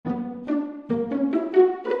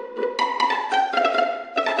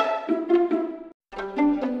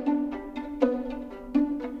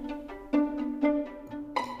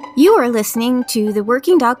You are listening to the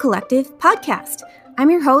Working Dog Collective podcast. I'm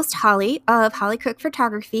your host, Holly, of Holly Cook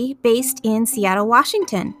Photography, based in Seattle,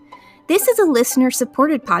 Washington. This is a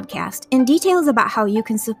listener-supported podcast, and details about how you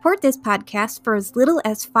can support this podcast for as little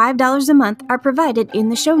as $5 a month are provided in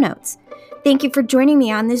the show notes. Thank you for joining me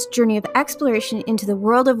on this journey of exploration into the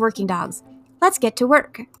world of working dogs. Let's get to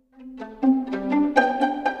work.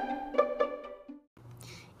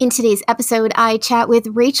 In today's episode, I chat with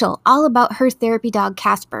Rachel all about her therapy dog,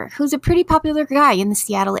 Casper, who's a pretty popular guy in the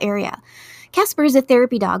Seattle area. Casper is a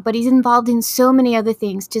therapy dog, but he's involved in so many other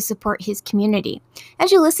things to support his community.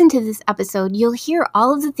 As you listen to this episode, you'll hear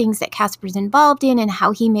all of the things that Casper's involved in and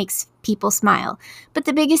how he makes people smile. But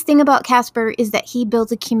the biggest thing about Casper is that he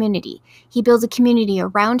builds a community. He builds a community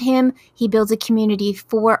around him. He builds a community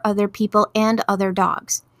for other people and other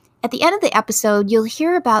dogs. At the end of the episode, you'll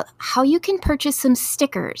hear about how you can purchase some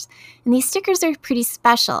stickers, and these stickers are pretty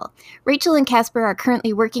special. Rachel and Casper are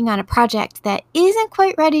currently working on a project that isn't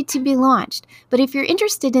quite ready to be launched, but if you're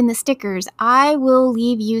interested in the stickers, I will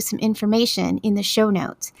leave you some information in the show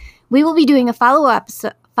notes. We will be doing a follow-up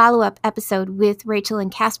episode with Rachel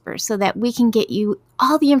and Casper so that we can get you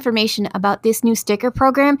all the information about this new sticker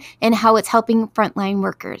program and how it's helping frontline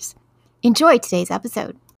workers. Enjoy today's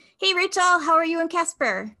episode. Hey, Rachel, how are you and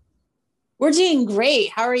Casper? We're doing great.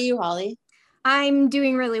 How are you, Holly? I'm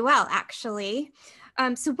doing really well, actually.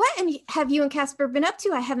 So what have you and Casper been up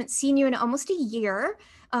to? I haven't seen you in almost a year,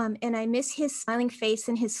 and I miss his smiling face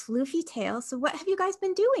and his floofy tail. So what have you guys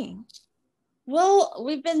been doing? Well,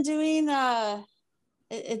 we've been doing,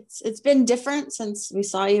 it's been different since we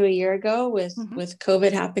saw you a year ago with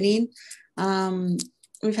COVID happening.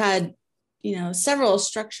 We've had, several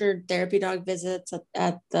structured therapy dog visits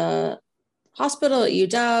at the hospital at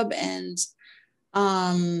UW and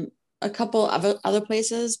a couple of other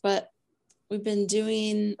places, but we've been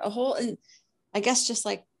doing a whole, and I guess just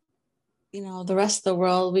like, the rest of the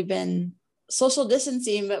world, we've been social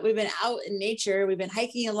distancing, but we've been out in nature. We've been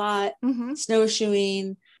hiking a lot,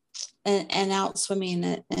 snowshoeing, and out swimming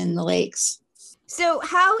in the lakes. So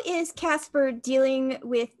how is Casper dealing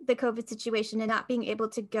with the COVID situation and not being able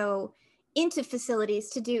to go into facilities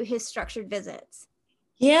to do his structured visits?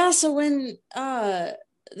 Yeah, so when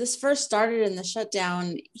this first started in the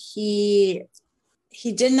shutdown, he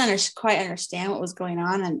didn't quite understand what was going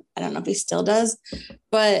on, and I don't know if he still does,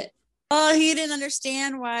 but he didn't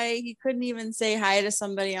understand why he couldn't even say hi to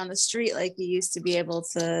somebody on the street like he used to be able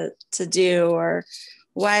to do, or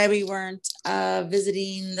why we weren't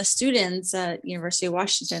visiting the students at University of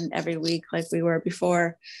Washington every week like we were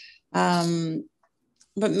before. But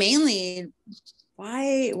mainly,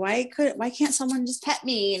 why can't someone just pet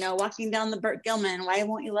me, walking down the Burt Gilman? Why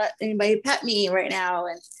won't you let anybody pet me right now?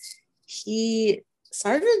 And he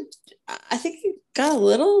started, I think he got a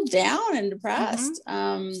little down and depressed.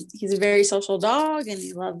 He's a very social dog, and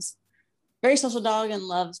loves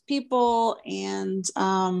people, and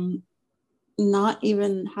not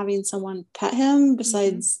even having someone pet him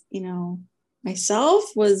besides, myself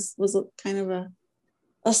was kind of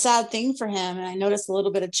a sad thing for him. And I noticed a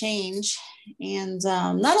little bit of change, and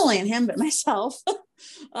not only in him, but myself.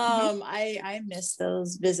 I missed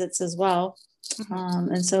those visits as well.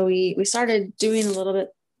 And so we started doing a little bit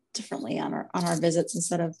differently on our visits,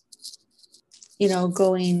 instead of,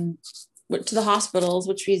 going to the hospitals,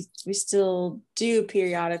 which we still do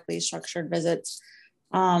periodically, structured visits,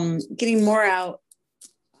 getting more out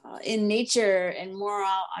in nature and more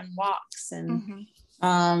out on walks, and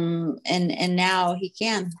and now he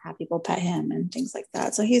can have people pet him and things like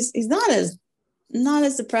that. So he's not as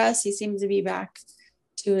depressed. He seems to be back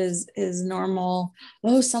to his normal,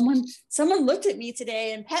 someone looked at me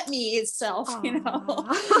today and pet me self.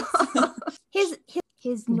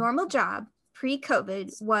 His normal job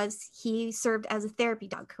pre-COVID was he served as a therapy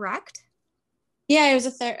dog, correct? Yeah, he was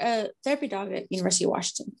a therapy dog at University of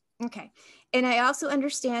Washington. Okay. And I also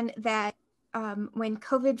understand that when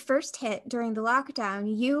COVID first hit during the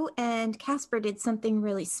lockdown, you and Casper did something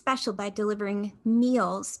really special by delivering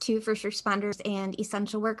meals to first responders and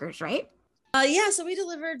essential workers, right? So we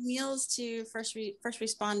delivered meals to first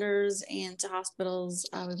responders and to hospitals.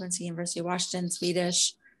 We went to University of Washington,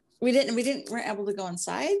 Swedish. We weren't able to go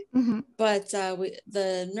inside, but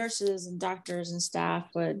the nurses and doctors and staff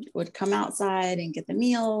would come outside and get the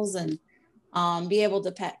meals, and be able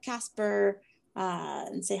to pet Casper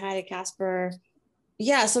and say hi to Casper.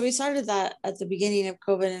 Yeah, so we started that at the beginning of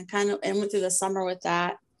COVID, and went through the summer with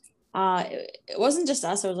that. It wasn't just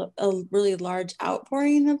us. There was a really large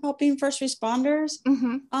outpouring of helping first responders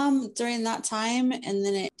during that time. And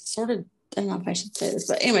then it sort of, I don't know if I should say this,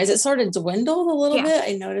 but anyways, it sort of dwindled a little bit.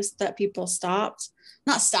 I noticed that people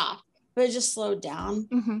but it just slowed down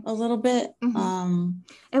Mm-hmm. a little bit. Mm-hmm.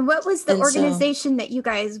 And what was the And so, organization that you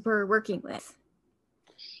guys were working with?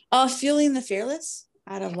 Fueling the Fearless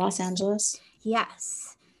out of Los Angeles.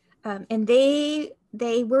 Yes. And they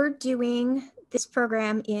were doing this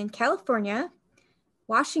program in California, Yeah.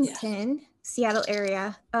 Washington, Seattle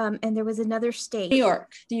area, and there was another state. New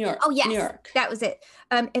York, New York, Oh, yes, New York. that was it.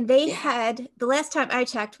 And they Yeah. had, the last time I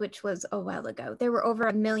checked, which was a while ago, there were over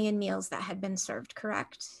 1 million meals that had been served,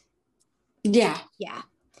 correct? Yeah. Yeah.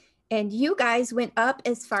 And you guys went up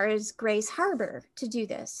as far as Grace Harbor to do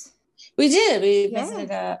this. We did. We Yeah.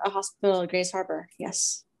 visited a hospital at Grace Harbor.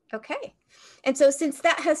 Yes. Okay. And so since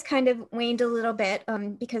that has kind of waned a little bit,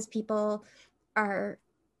 because people are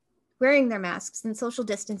wearing their masks and social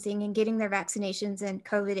distancing and getting their vaccinations, and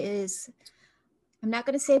COVID is, I'm not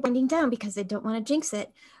going to say winding down because I don't want to jinx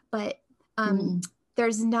it, but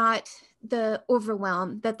there's not the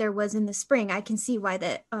overwhelm that there was in the spring. I can see why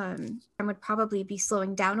that would probably be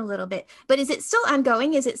slowing down a little bit. But is it still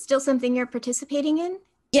ongoing? Is it still something you're participating in?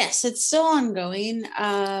 Yes, it's still ongoing.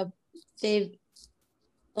 A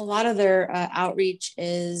lot of their outreach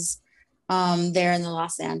is there in the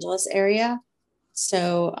Los Angeles area.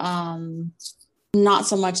 So not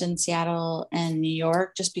so much in Seattle and New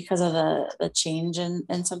York, just because of the change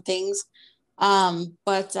in some things.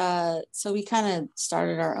 But so we kind of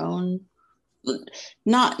started our own,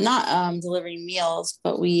 not delivering meals,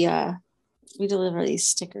 but we deliver these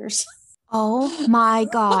stickers. Oh my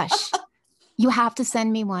gosh. You have to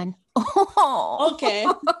send me one. Oh. Okay.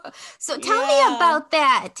 So tell me about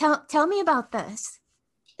that. Tell me about this.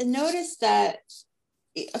 I noticed that,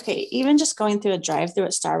 okay, even just going through a drive-through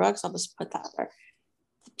at Starbucks, I'll just put that there.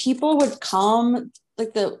 People would come,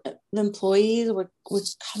 like the employees would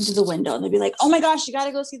come to the window and they'd be like, "Oh my gosh, you got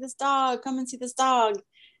to go see this dog. Come and see this dog."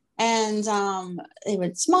 And they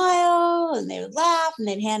would smile and they would laugh and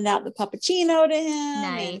they'd hand out the puppuccino to him.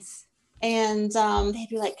 Nice. And they'd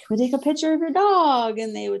be like, "Can we take a picture of your dog?"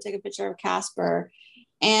 And they would take a picture of Casper.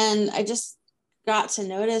 And I just got to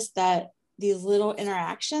notice that these little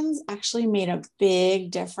interactions actually made a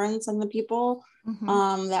big difference in the people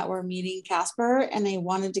that were meeting Casper. And they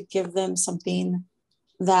wanted to give them something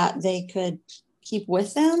that they could keep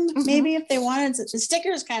with them, maybe if they wanted to. The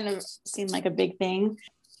stickers kind of seemed like a big thing.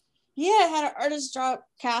 Yeah, I had an artist draw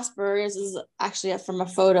Casper. This is actually from a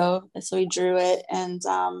photo. So he drew it. And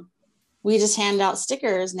we just hand out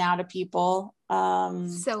stickers now to people.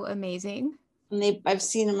 So amazing. And I've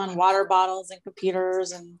seen them on water bottles and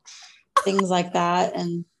computers and things like that.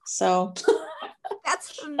 And so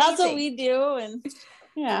that's amazing. That's what we do. And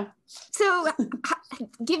yeah. So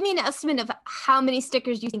give me an estimate of how many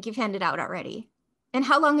stickers you think you've handed out already. And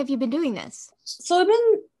how long have you been doing this? So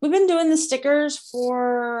we've been doing the stickers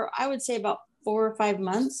for, I would say, about 4 or 5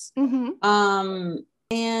 months. And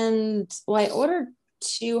well, I ordered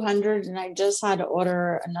 200 and I just had to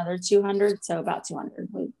order another 200, so about 200.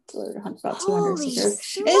 We ordered about 200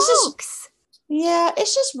 stickers.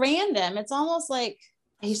 It's just random. It's almost like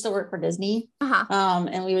I used to work for Disney,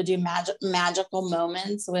 and we would do magical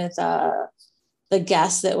moments with the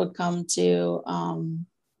guests that would come to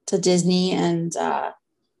Disney, and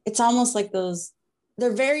it's almost like those.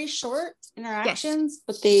 They're very short interactions,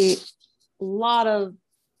 but a lot of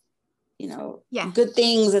good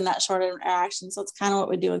things in that short interaction. So it's kind of what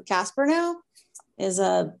we do with Casper now, is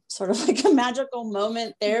a sort of like a magical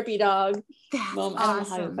moment therapy dog moment.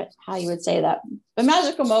 Awesome. I don't know how you would say that, but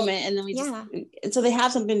magical moment. And then we just, so they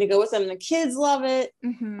have something to go with them. The kids love it.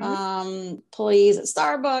 Employees at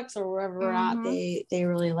Starbucks or wherever we're at, they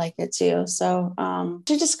really like it too. So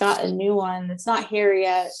we just got a new one. It's not here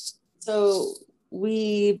yet. So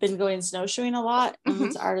we've been going snowshoeing a lot.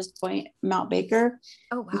 It's Artist Point, Mount Baker.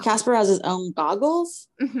 Oh, wow. And Casper has his own goggles,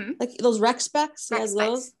 like those rec specs. He has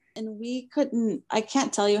those. And I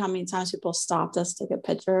can't tell you how many times people stopped us to take a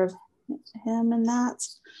picture of him and that.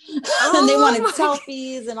 And they wanted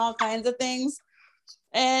selfies and all kinds of things.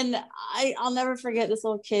 And I'll never forget, this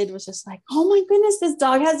little kid was just like, "Oh my goodness, this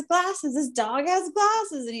dog has glasses. This dog has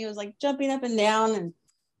glasses." And he was like jumping up and down and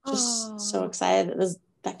just so excited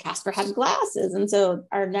that Casper had glasses. And so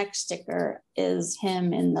our next sticker is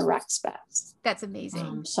him in the rec specs. That's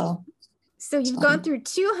amazing. So you've gone through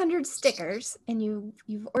 200 stickers and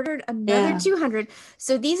you've ordered another 200.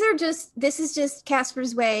 So this is just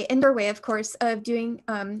Casper's way, and your way, of course, of doing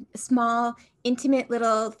small, intimate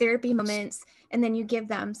little therapy moments and then you give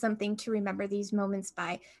them something to remember these moments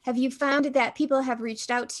by. Have you found that people have reached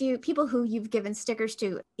out to you, people who you've given stickers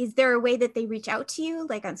to? Is there a way that they reach out to you,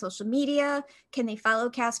 like on social media? Can they follow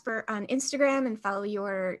Casper on Instagram and follow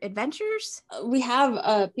your adventures? We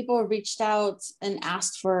have people reached out and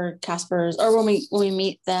asked for Casper's, or when we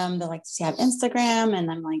meet them, they're like, does he have Instagram? And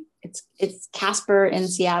I'm like, it's Casper in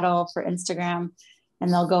Seattle for Instagram,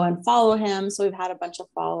 and they'll go and follow him. So we've had a bunch of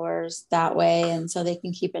followers that way, and so they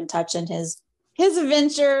can keep in touch in his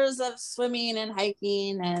adventures of swimming and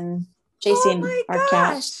hiking and chasing hard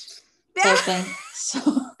cats. So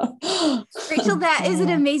Rachel, that is an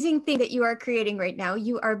amazing thing that you are creating right now.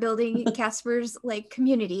 You are building Casper's like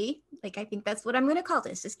community. Like, I think that's what I'm going to call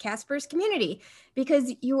this, is Casper's community,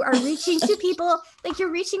 because you are reaching to people, like you're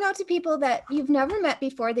reaching out to people that you've never met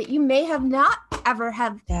before, that you may have not ever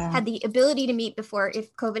have had the ability to meet before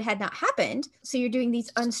if COVID had not happened. So you're doing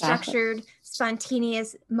these unstructured,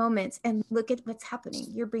 spontaneous moments, and look at what's happening.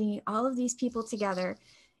 You're bringing all of these people together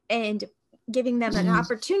and giving them an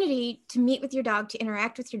opportunity to meet with your dog, to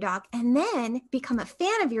interact with your dog, and then become a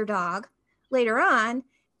fan of your dog later on.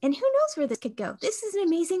 And who knows where this could go? This is an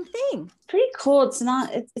amazing thing. Pretty cool.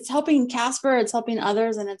 It's helping Casper, it's helping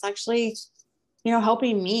others, and it's actually,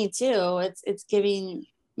 helping me too. It's giving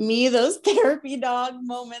me those therapy dog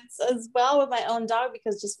moments as well with my own dog,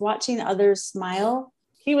 because just watching others smile.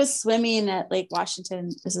 He was swimming at Lake Washington,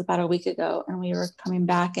 this is about a week ago, and we were coming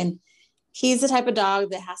back, and he's the type of dog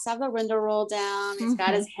that has to have the window rolled down. He's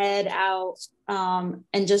got his head out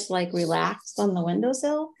and just like relaxed on the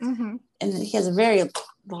windowsill. And he has a very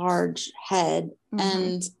large head,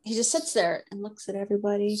 and he just sits there and looks at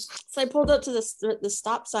everybody. So I pulled up to the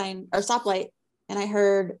stop sign or stoplight, and I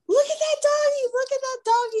heard, look at that doggy, look at that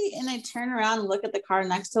doggy. And I turn around and look at the car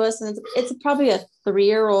next to us, and it's probably a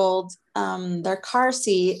 3-year-old, their car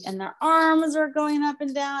seat, and their arms are going up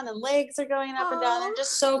and down and legs are going up and down. They're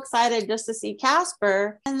just so excited just to see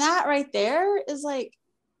Casper. And that right there is like,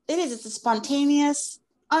 it's a spontaneous,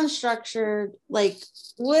 unstructured, like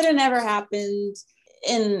would have never happened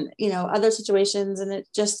in other situations, and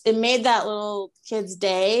it made that little kid's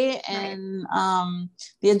day. And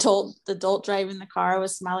the adult driving the car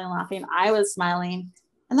was smiling, laughing, I was smiling,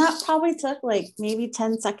 and that probably took like maybe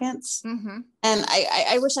 10 seconds. And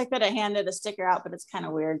I wish I could have handed a sticker out, but it's kind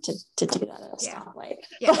of weird to do that at a stoplight.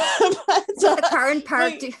 Put the car in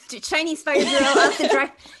park, do Chinese fire drill off the drive,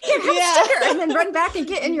 have a sticker, and then run back and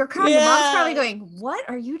get in your car. Your mom's probably going, what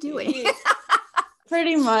are you doing?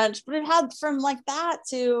 Pretty much. But it had from like that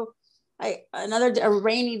to a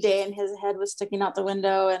rainy day, and his head was sticking out the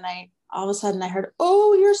window, and all of a sudden I heard,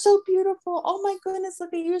 oh, you're so beautiful. Oh my goodness,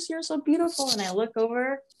 look at you. You're so beautiful. And I look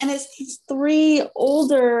over, and it's these 3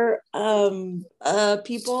 older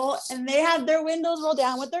people, and they had their windows rolled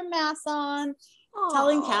down with their masks on,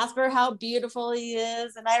 telling Casper how beautiful he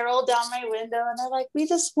is. And I rolled down my window, and they're like,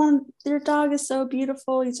 your dog is so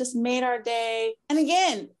beautiful. He's just made our day. And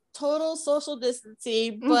again, total social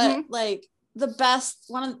distancing, but like the best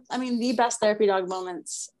therapy dog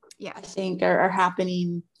moments, I think are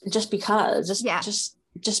happening just because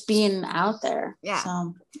just being out there.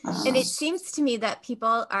 So, and it seems to me that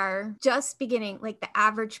people are just beginning, like the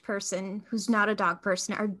average person who's not a dog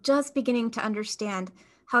person, are just beginning to understand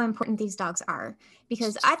how important these dogs are.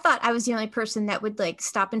 Because I thought I was the only person that would like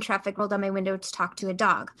stop in traffic, roll down my window to talk to a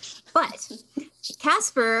dog. But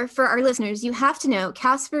Casper, for our listeners, you have to know,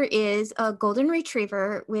 Casper is a golden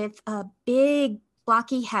retriever with a big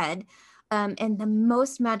blocky head, and the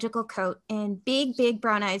most magical coat, and big, big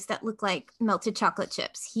brown eyes that look like melted chocolate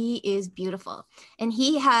chips. He is beautiful. And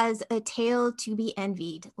he has a tail to be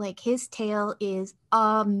envied. Like, his tail is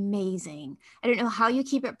amazing. I don't know how you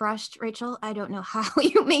keep it brushed, Rachel. I don't know how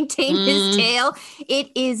you maintain his tail.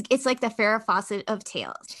 It's like the Farrah Fawcett of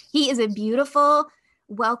tails. He is a beautiful,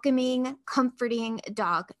 welcoming, comforting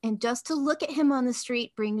dog. And just to look at him on the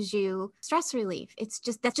street brings you stress relief.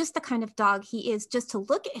 That's just the kind of dog he is, just to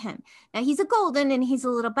look at him. Now, he's a golden and he's a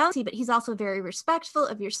little bouncy, but he's also very respectful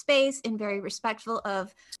of your space and very respectful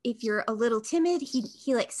of, if you're a little timid,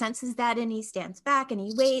 he like senses that and he stands back and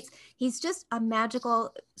he waits. He's just a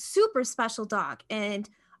magical, super special dog. And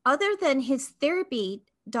other than his therapy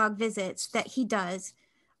dog visits that he does,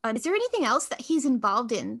 is there anything else that he's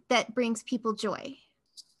involved in that brings people joy?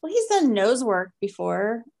 Well, he's done nose work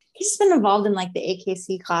before. He's been involved in like the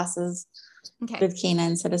AKC classes with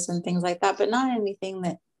Canine Citizen, things like that, but not anything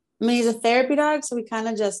he's a therapy dog. So we kind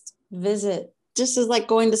of just visit, just as like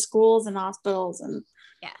going to schools and hospitals and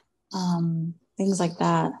things like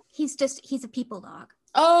that. He's a people dog.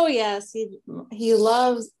 Oh yes. He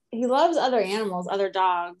loves other animals, other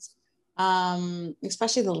dogs.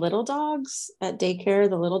 Especially the little dogs at daycare.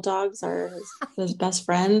 The little dogs are his best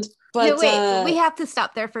friend. No, But wait, we have to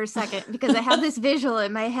stop there for a second because I have this visual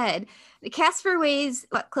in my head. Casper weighs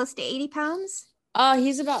what, close to 80 pounds?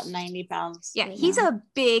 he's about 90 pounds Yeah, right he's now. a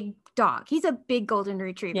big dog. He's a big golden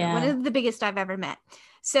retriever, one Yeah. of the biggest I've ever met.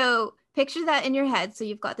 So picture that in your head. So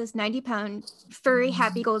you've got this 90-pound furry,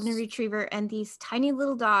 happy golden retriever and these tiny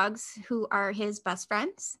little dogs who are his best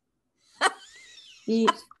friends.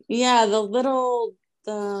 Yeah, the little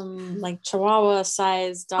like Chihuahua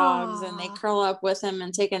sized dogs, and they Oh, curl up with him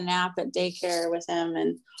and take a nap at daycare with him.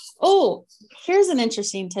 And oh, here's an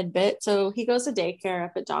interesting tidbit. So he goes to daycare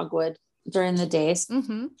up at Dogwood during the days,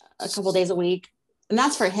 mm-hmm. a couple days a week. And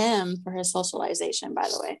that's for him for his socialization, by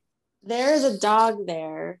the way. There's a dog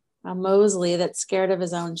there, a Mosley, that's scared of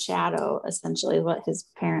his own shadow, essentially, is what his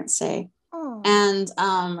parents say. Oh. And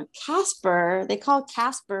Casper, they call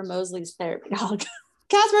Casper Mosley's therapy dog.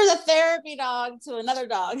 Casper's a therapy dog to another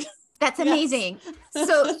dog. That's amazing.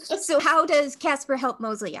 So how does Casper help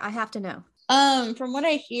Mosley? I have to know. From what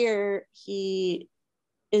I hear, he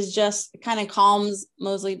is just kind of calms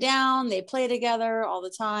Mosley down. They play together all the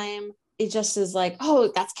time. It just is like,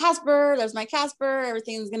 oh, that's Casper. There's my Casper.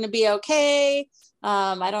 Everything's gonna be okay.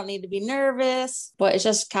 I don't need to be nervous. But it's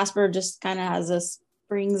just Casper just kind of has this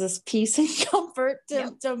brings this peace and comfort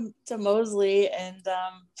to Mosley. And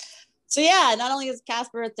so yeah, not only is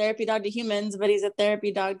Casper a therapy dog to humans, but he's a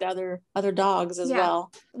therapy dog to other dogs as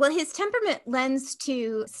well. Well, his temperament lends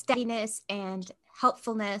to steadiness and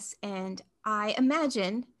helpfulness, and I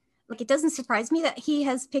imagine, like, it doesn't surprise me that he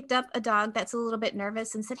has picked up a dog that's a little bit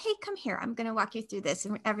nervous and said, hey, come here, I'm going to walk you through this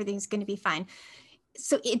and everything's going to be fine.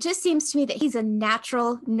 So it just seems to me that he's a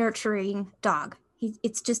natural nurturing dog.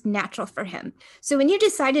 It's just natural for him. So when you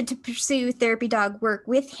decided to pursue therapy dog work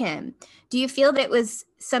with him, do you feel that it was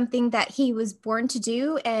something that he was born to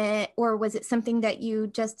do, or was it something that you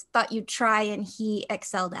just thought you'd try and he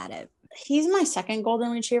excelled at it? He's my second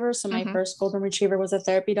golden retriever. So my first golden retriever was a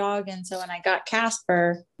therapy dog. And so when I got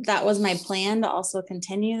Casper, that was my plan to also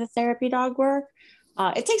continue the therapy dog work.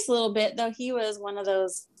 It takes a little bit, though. He was one of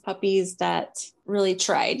those puppies that really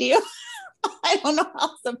tried you. I don't know how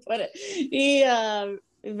to put it. He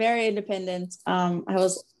very independent.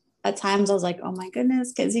 At times I was like, oh my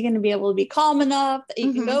goodness, is he going to be able to be calm enough that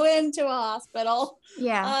he can go into a hospital?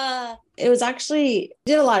 Yeah. It was actually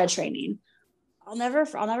did a lot of training. I'll never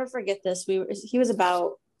forget this. He was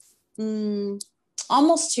about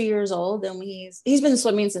almost 2 years old, and he's been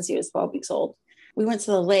swimming since he was 12 weeks old. We went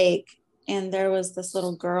to the lake, and there was this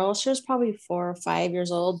little girl. She was probably 4 or 5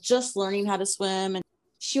 years old, just learning how to swim. And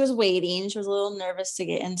she was waiting. She was a little nervous to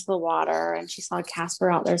get into the water, and she saw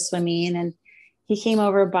Casper out there swimming, and he came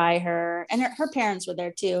over by her, and her parents were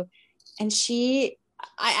there too. And I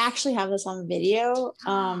actually have this on video.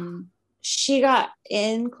 She got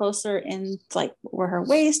in closer in like where her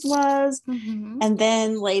waist was, and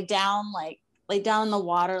then laid down in the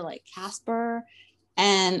water like Casper.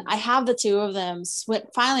 And I have the two of them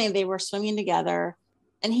finally they were swimming together,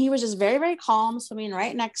 and he was just very, very calm, swimming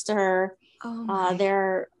right next to her.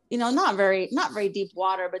 They're, not very deep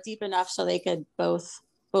water, but deep enough so they could both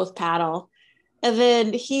paddle. And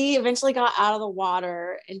then he eventually got out of the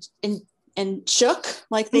water and shook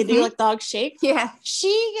like they do, like dogs shake. Yeah.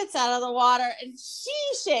 She gets out of the water and she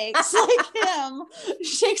shakes like him,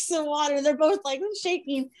 shakes the water. And they're both like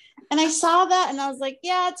shaking. And I saw that and I was like,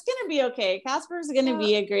 yeah, it's going to be okay. Casper's going to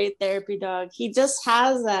be a great therapy dog. He just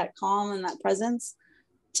has that calm and that presence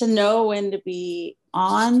to know when to be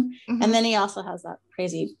on. And then he also has that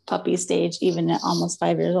crazy puppy stage. Even at almost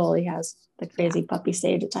 5 years old, he has the crazy puppy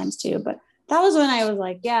stage at times too. But that was when I was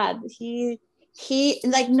like, yeah, he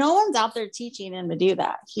like no one's out there teaching him to do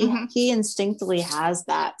that. He instinctively has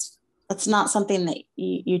that. That's not something that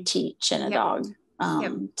you teach in a dog,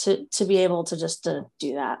 to be able to just to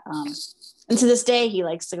do that. And to this day, he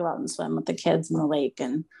likes to go out and swim with the kids in the lake.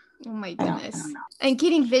 And oh my goodness. I don't know. And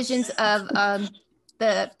getting visions of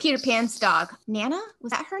the Peter Pan's dog. Nana,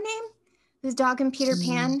 was that her name? This dog in Peter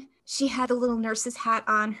Pan. She had a little nurse's hat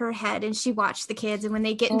on her head, and she watched the kids. And when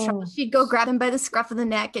they get in trouble, she'd go grab them by the scruff of the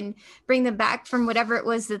neck and bring them back from whatever it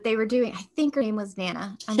was that they were doing. I think her name was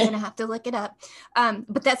Nana. I'm going to have to look it up.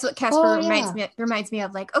 But that's what Casper reminds me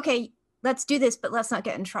of. Like, okay, let's do this, but let's not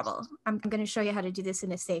get in trouble. I'm going to show you how to do this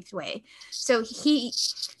in a safe way. So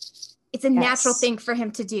it's a natural thing for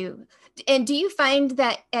him to do. And do you find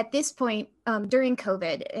that at this point, during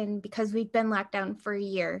COVID, and because we've been locked down for a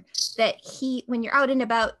year, that when you're out and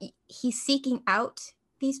about, he's seeking out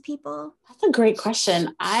these people? That's a great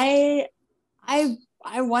question. I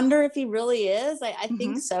wonder if he really is. I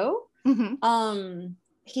think so.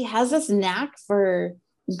 He has this knack for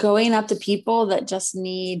going up to people that just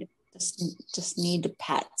need to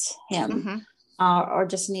pet him, Mm-hmm. or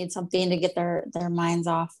just need something to get their minds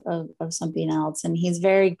off of something else. And he's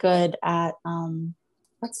very good at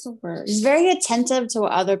what's the word? He's very attentive to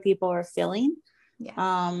what other people are feeling.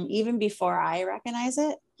 Yeah. Even before I recognize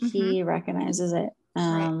it, Mm-hmm. he recognizes it.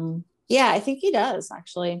 Right. Yeah, I think he does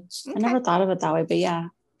actually. I Okay. never thought of it that way, but yeah.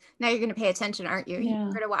 Now you're going to pay attention, aren't you? Yeah.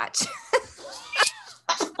 You're going to watch.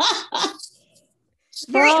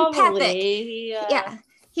 Very empathic. Probably. Yeah.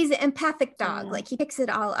 He's an empathic dog. Yeah. Like he picks it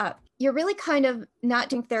all up. You're really kind of not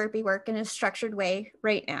doing therapy work in a structured way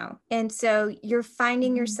right now. And so you're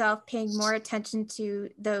finding yourself paying more attention to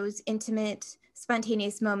those intimate,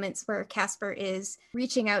 spontaneous moments where Casper is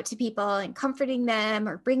reaching out to people and comforting them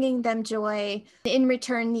or bringing them joy. In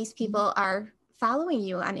return, these people are following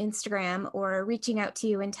you on Instagram or reaching out to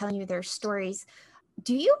you and telling you their stories.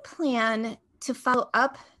 Do you plan to follow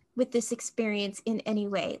up with this experience in any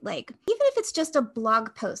way? Like, even if it's just a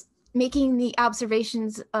blog post, making the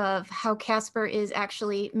observations of how Casper is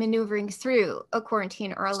actually maneuvering through a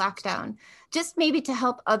quarantine or a lockdown, just maybe to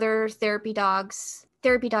help other therapy dog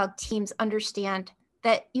teams understand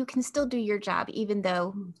that you can still do your job even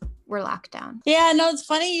though we're locked down. Yeah, no, it's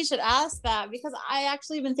funny you should ask that, because I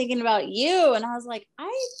actually been thinking about you, and I was like,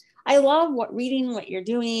 I love reading what you're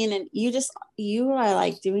doing, and you are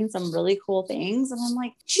like doing some really cool things, and I'm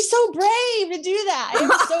like, she's so brave to do that.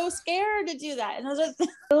 I'm so scared to do that, and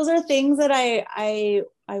those are things that I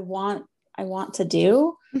want to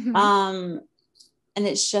do. Mm-hmm. And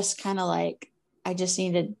it's just kind of like I just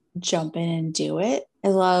need to jump in and do it.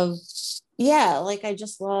 I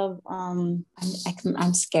just love I'm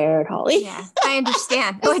scared, Holly. Yeah, I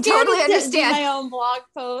understand. I'm I scared totally to understand. do my own blog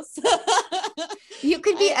posts. You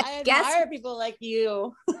could be I admire people like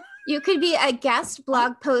you. You could be a guest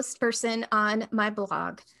blog post person on my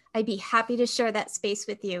blog. I'd be happy to share that space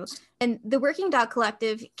with you. And the Working Dog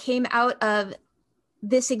Collective came out of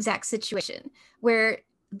this exact situation where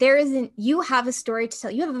you have a story to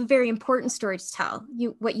tell. You have a very important story to tell.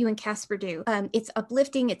 What you and Casper do. It's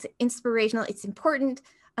uplifting, it's inspirational, it's important,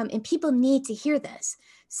 and people need to hear this.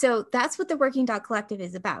 So that's what the Working Dog Collective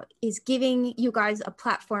is about, is giving you guys a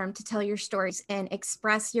platform to tell your stories and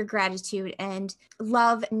express your gratitude and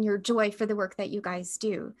love and your joy for the work that you guys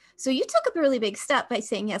do. So you took a really big step by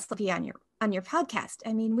saying yes, to be on your podcast.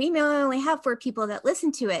 I mean, we may only have 4 people that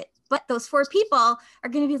listen to it, but those 4 people are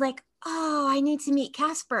going to be like, oh, I need to meet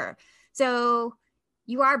Casper. So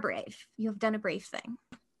you are brave. You have done a brave thing.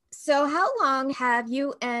 So how long have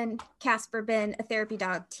you and Casper been a therapy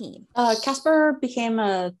dog team? Casper became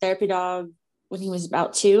a therapy dog when he was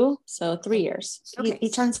about 2, so 3 years. Okay. He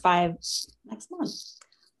turns 5 next month.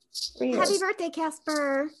 3 years. Happy birthday,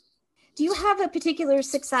 Casper. Do you have a particular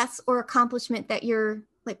success or accomplishment that you're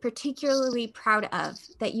like particularly proud of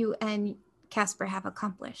that you and Casper have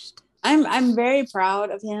accomplished? I'm very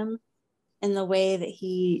proud of him in the way that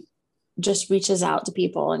he just reaches out to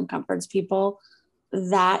people and comforts people.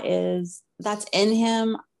 That's in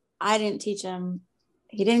him. I didn't teach him.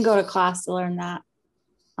 He didn't go to class to learn that.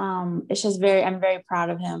 I'm very proud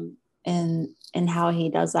of him in how he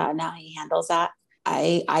does that and how he handles that.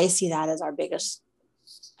 I see that as our biggest,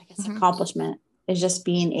 I guess, accomplishment, is just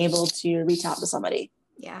being able to reach out to somebody.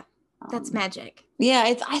 Yeah. That's magic. Yeah,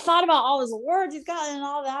 I thought about all his words he's gotten and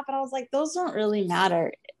all that, but I was like, those don't really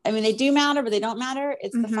matter. I mean, they do matter, but they don't matter.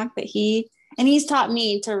 It's the fact that he's taught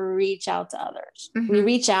me to reach out to others. We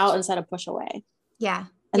reach out instead of push away. Yeah.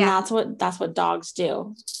 And that's what dogs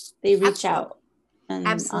do. They reach out. And,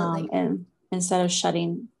 Absolutely. And instead of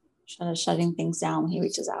shutting things down when he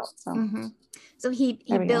reaches out. So. So he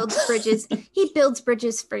builds bridges. He builds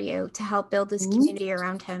bridges for you to help build this community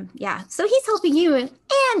around him. Yeah. So he's helping you and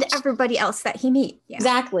everybody else that he meets. Yeah.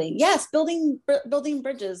 Exactly. Yes. Building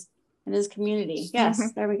bridges in his community. Yes.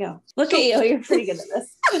 There we go. Look at you. You're pretty good at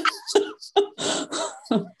this.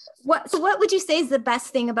 What would you say is the best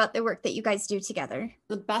thing about the work that you guys do together?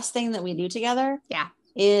 The best thing that we do together. Yeah.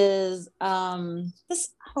 Is this.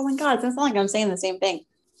 Oh my God. It's not like I'm saying the same thing.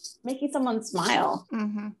 Making someone smile.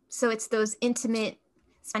 So it's those intimate,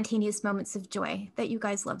 spontaneous moments of joy that you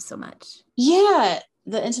guys love so much. Yeah,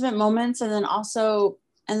 the intimate moments, and then also,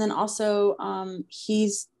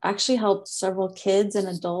 he's actually helped several kids and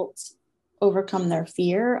adults overcome their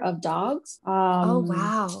fear of dogs. Oh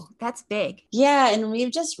wow, that's big. Yeah, and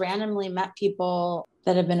we've just randomly met people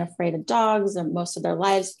that have been afraid of dogs and most of their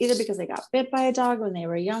lives, either because they got bit by a dog when they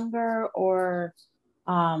were younger, or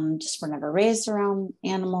just were never raised around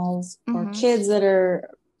animals, or kids that are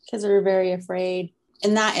very afraid.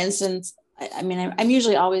 In that instance, I mean, I'm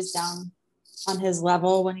usually always down on his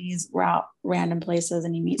level when he's out random places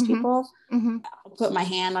and he meets people. I'll put my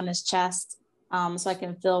hand on his chest so I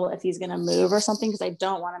can feel if he's going to move or something, because I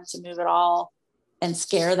don't want him to move at all and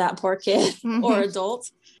scare that poor kid or adult.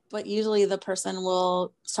 But usually the person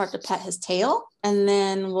will start to pet his tail and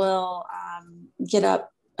then will get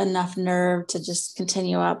up enough nerve to just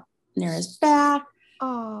continue up near his back.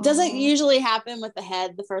 Doesn't usually happen with the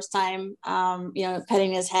head the first time,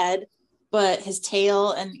 petting his head, but his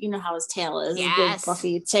tail, and you know how his tail is, a big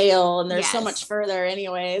fluffy tail, and there's so much further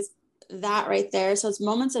anyways, that right there. So it's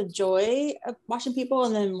moments of joy of watching people,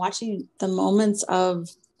 and then watching the moments of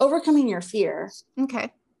overcoming your fear.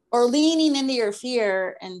 Okay. Or leaning into your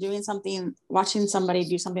fear and doing something, watching somebody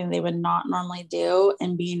do something they would not normally do,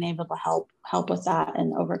 and being able to help with that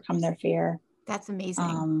and overcome their fear. That's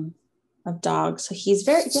amazing. Of dogs. So he's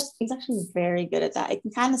actually very good at that. I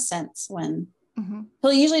can kind of sense when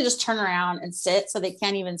he'll usually just turn around and sit so they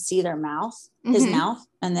can't even see their mouth, his mouth,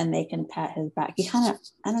 and then they can pet his back. He kind of,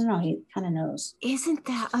 I don't know, he kind of knows. Isn't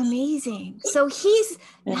that amazing? So he's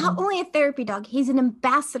not only a therapy dog, he's an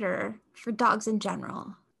ambassador for dogs in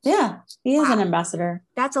general. Yeah, he is an ambassador.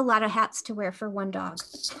 That's a lot of hats to wear for one dog.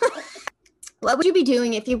 What would you be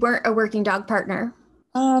doing if you weren't a working dog partner?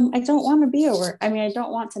 I don't want to I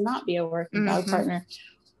don't want to not be a working dog partner.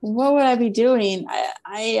 What would I be doing?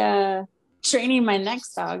 I training my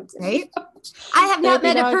next dog. Right? I have not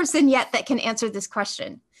met a person yet that can answer this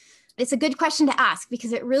question. It's a good question to ask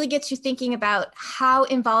because it really gets you thinking about how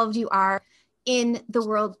involved you are in the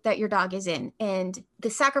world that your dog is in and the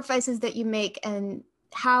sacrifices that you make and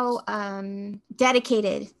how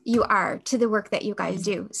dedicated you are to the work that you guys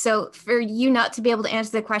do. So for you not to be able to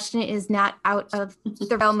answer the question is not out of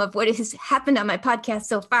the realm of what has happened on my podcast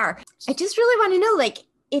so far. I just really want to know,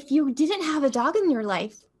 if you didn't have a dog in your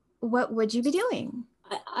life, what would you be doing?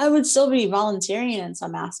 I would still be volunteering in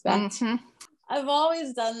some aspect. I've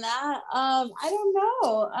always done that. I don't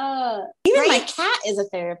know. Even my cat is a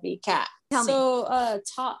therapy cat. Tell me.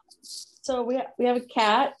 So we have a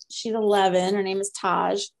cat. She's 11. Her name is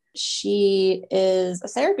Taj. She is a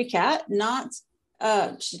therapy cat.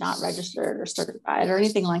 She's not registered or certified or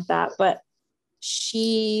anything like that. But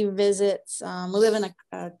she visits. We live in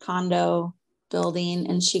a condo building,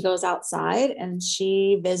 and she goes outside and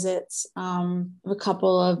she visits a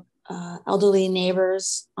couple of elderly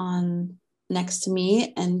neighbors next to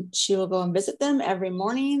me, and she will go and visit them every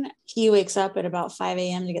morning. He wakes up at about 5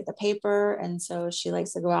 a.m. to get the paper, and so she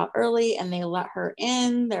likes to go out early, and they let her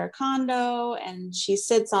in their condo, and she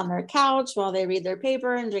sits on their couch while they read their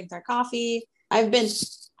paper and drink their coffee. I've been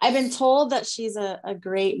told that she's a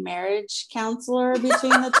great marriage counselor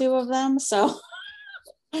between the two of them. So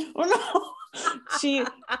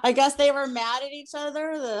I guess they were mad at each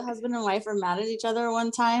other. The husband and wife were mad at each other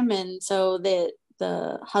one time, and so the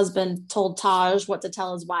husband told Taj what to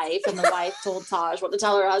tell his wife, and the wife told Taj what to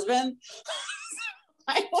tell her husband.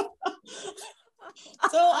 I don't know.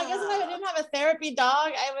 So I guess if I didn't have a therapy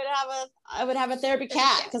dog, I would have a therapy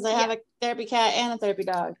cat, because I have a therapy cat and a therapy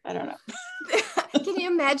dog. I don't know. Can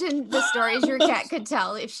you imagine the stories your cat could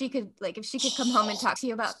tell if she could come home and talk to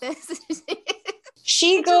you about this?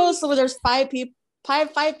 She goes, so there's five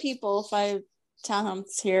townhomes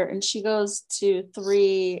here, and she goes to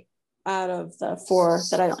 3 out of the 4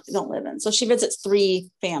 that I don't live in. So she visits 3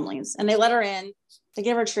 families, and they let her in, they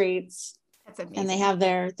give her treats, and they have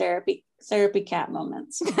their therapy cat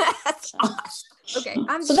moments. That's awesome. Okay.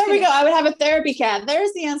 So there we go. I would have a therapy cat.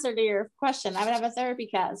 There's the answer to your question. I would have a therapy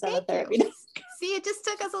cat instead of a therapy dog. See, it just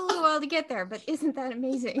took us a little while to get there, but isn't that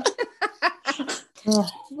amazing?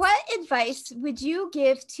 What advice would you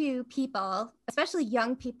give to people, especially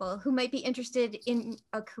young people, who might be interested in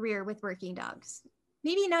a career with working dogs?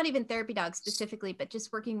 Maybe not even therapy dogs specifically, but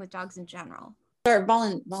just working with dogs in general. Start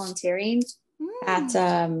volunteering at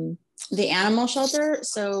the animal shelter.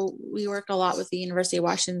 So we work a lot with the University of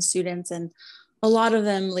Washington students, and a lot of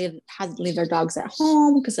them had to leave their dogs at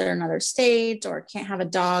home because they're in another state, or can't have a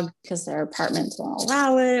dog because their apartments won't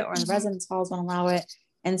allow it, or the residence halls won't allow it.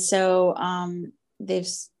 And so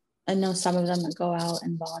I know some of them that go out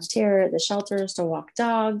and volunteer at the shelters to walk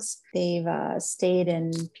dogs. They've stayed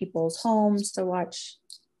in people's homes to watch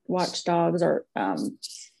dogs, or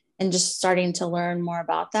and just starting to learn more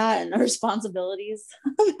about that and the responsibilities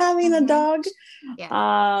of having a dog.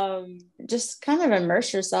 Yeah. Just kind of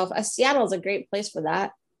immerse yourself. Seattle is a great place for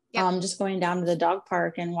that. Yep. Just going down to the dog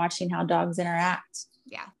park and watching how dogs interact.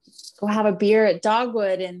 Yeah. Go have a beer at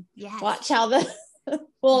Dogwood and watch how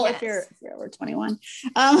if you're over 21,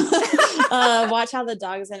 watch how the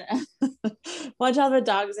dogs watch how the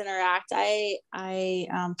dogs interact.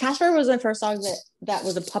 Casper was my first dog that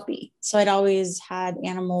was a puppy. So I'd always had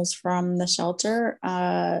animals from the shelter.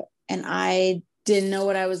 And I didn't know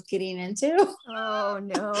what I was getting into. Oh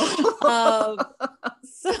no.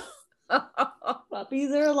 So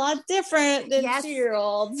puppies are a lot different than Yes.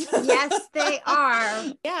 2-year-olds. Yes, they are.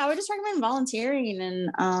 Yeah, I would just recommend volunteering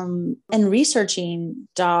and researching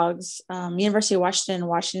dogs. University of Washington,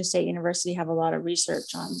 Washington State University have a lot of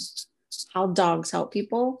research on how dogs help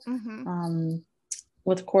people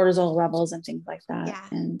with cortisol levels and things like that. Yeah.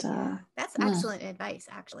 And that's excellent advice,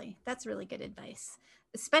 actually. That's really good advice,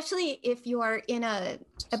 especially if you are in a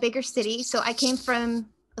bigger city. So I came from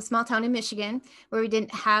a small town in Michigan where we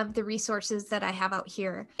didn't have the resources that I have out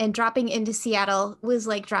here. And dropping into Seattle was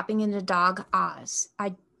like dropping into Dog Oz.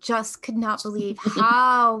 I just could not believe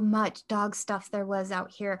how much dog stuff there was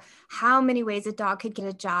out here, how many ways a dog could get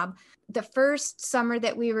a job. The first summer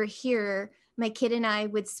that we were here, my kid and I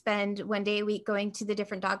would spend one day a week going to the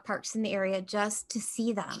different dog parks in the area just to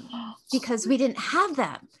see them because we didn't have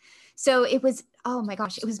them. So it was, oh my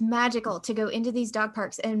gosh, it was magical to go into these dog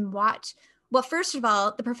parks and watch. Well, first of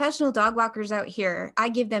all, the professional dog walkers out here, I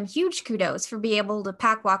give them huge kudos for being able to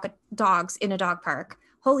pack walk dogs in a dog park.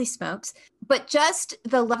 Holy smokes. But just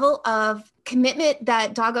the level of commitment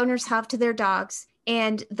that dog owners have to their dogs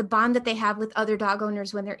and the bond that they have with other dog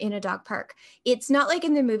owners when they're in a dog park. It's not like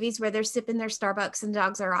in the movies where they're sipping their Starbucks and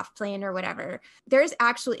dogs are off playing or whatever. There's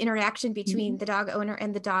actual interaction between the dog owner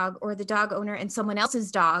and the dog, or the dog owner and someone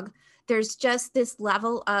else's dog. There's just this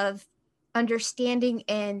level of understanding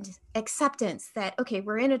and acceptance that, okay,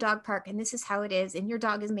 we're in a dog park and this is how it is, and your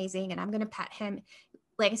dog is amazing and I'm going to pet him.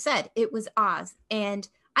 Like I said, it was Oz, and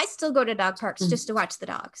I still go to dog parks just to watch the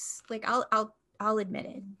dogs. Like I'll admit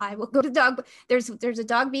it. I will go to dog. There's a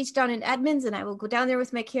dog beach down in Edmonds, and I will go down there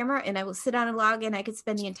with my camera and I will sit on a log and I could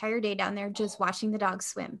spend the entire day down there just watching the dogs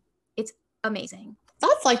swim. It's amazing.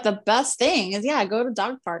 That's like the best thing is, go to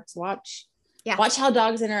dog parks, watch how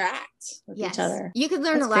dogs interact with each other. You could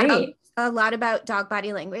learn a lot about dog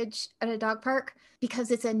body language at a dog park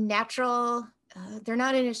because it's a natural. They're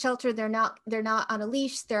not in a shelter. They're not on a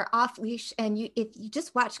leash. They're off leash. And if you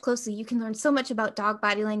just watch closely, you can learn so much about dog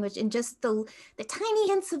body language and just the tiny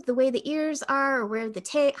hints of the way the ears are, or where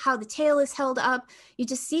how the tail is held up. You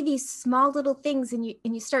just see these small little things, and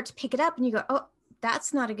you start to pick it up, and you go, oh,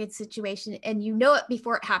 that's not a good situation. And you know it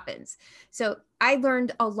before it happens. So I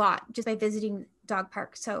learned a lot just by visiting dog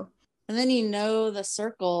parks. So. And then you know the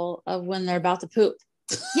circle of when they're about to poop.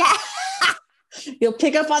 Yeah. You'll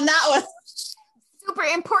pick up on that one. Super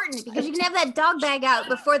important because you can have that dog bag out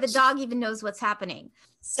before the dog even knows what's happening.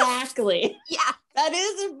 Exactly. Yeah. That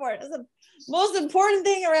is important. That's the most important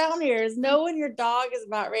thing around here is know when your dog is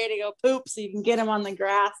about ready to go poop so you can get him on the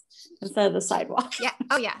grass instead of the sidewalk. Yeah.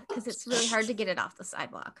 Oh, yeah. Because it's really hard to get it off the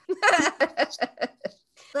sidewalk.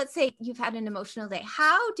 Let's say you've had an emotional day.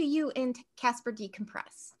 How do you and Casper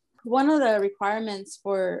decompress? One of the requirements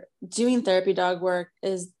for doing therapy dog work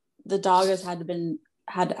is the dog had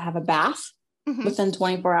to have a bath within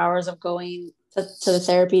 24 hours of going to the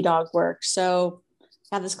therapy dog work. So you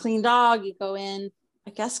have this clean dog, you go in,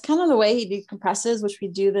 I guess kind of the way he decompresses, which we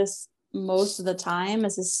do this most of the time,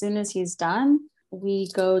 is as soon as he's done, we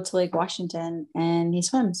go to Lake Washington and he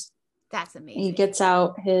swims. That's amazing. He gets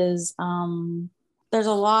out his, there's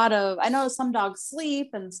a lot of, I know some dogs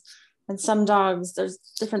sleep and some dogs, there's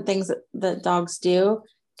different things that dogs do.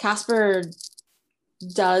 Casper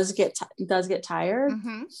does get tired,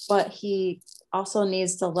 but he also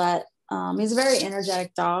needs to let, he's a very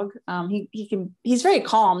energetic dog. He's very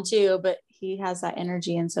calm too, but he has that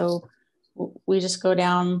energy. And so we just go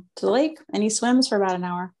down to the lake and he swims for about an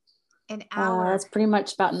hour. An hour. That's pretty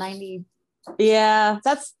much about 90. Yeah.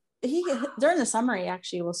 During the summer, he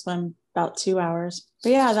actually will swim about 2 hours,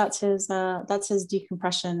 but yeah, that's his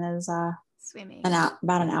decompression is, swimming about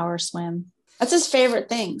an hour swim. That's his favorite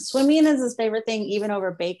thing. Swimming is his favorite thing, even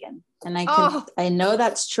over bacon. And I know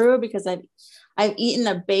that's true because I've eaten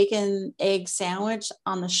a bacon egg sandwich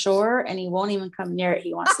on the shore and he won't even come near it.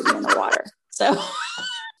 He wants to be in the water. So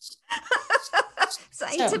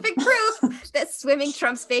scientific proof that swimming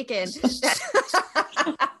trumps bacon.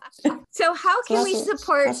 So how can we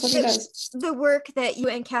support the work that you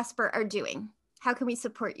and Casper are doing? How can we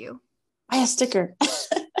support you? Buy a sticker.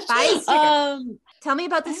 Buy a sticker. Tell me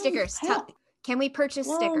about the stickers. Can we purchase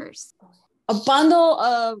stickers? A bundle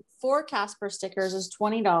of 4 Casper stickers is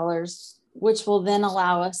 $20, which will then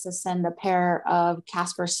allow us to send a pair of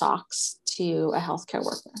Casper socks to a healthcare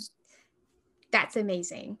worker. That's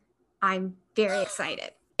amazing. I'm very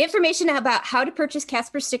excited. Information about how to purchase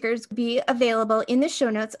Casper stickers will be available in the show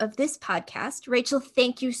notes of this podcast. Rachel,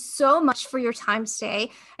 thank you so much for your time today.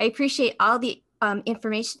 I appreciate all the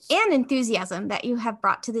information and enthusiasm that you have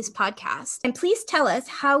brought to this podcast. And please tell us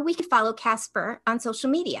how we can follow Casper on social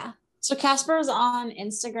media. So Casper is on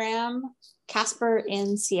Instagram, Casper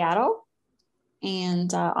in Seattle,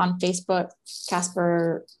 and on Facebook,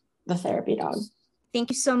 Casper the Therapy Dog. Thank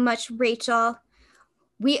you so much, Rachel.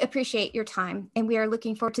 We appreciate your time, and we are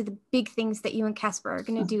looking forward to the big things that you and Casper are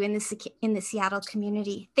going to do in the Seattle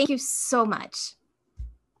community. Thank you so much.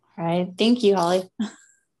 All right. Thank you, Holly.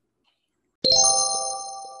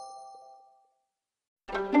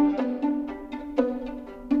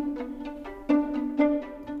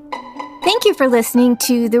 Thank you for listening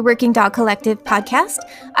to the Working Dog Collective podcast.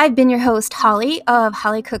 I've been your host, Holly, of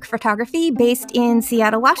Holly Cook Photography, based in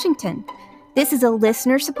Seattle, Washington. This is a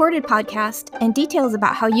listener-supported podcast, and details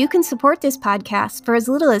about how you can support this podcast for as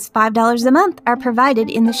little as $5 a month are provided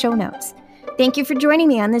in the show notes. Thank you for joining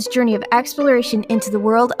me on this journey of exploration into the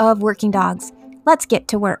world of working dogs. Let's get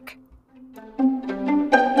to work.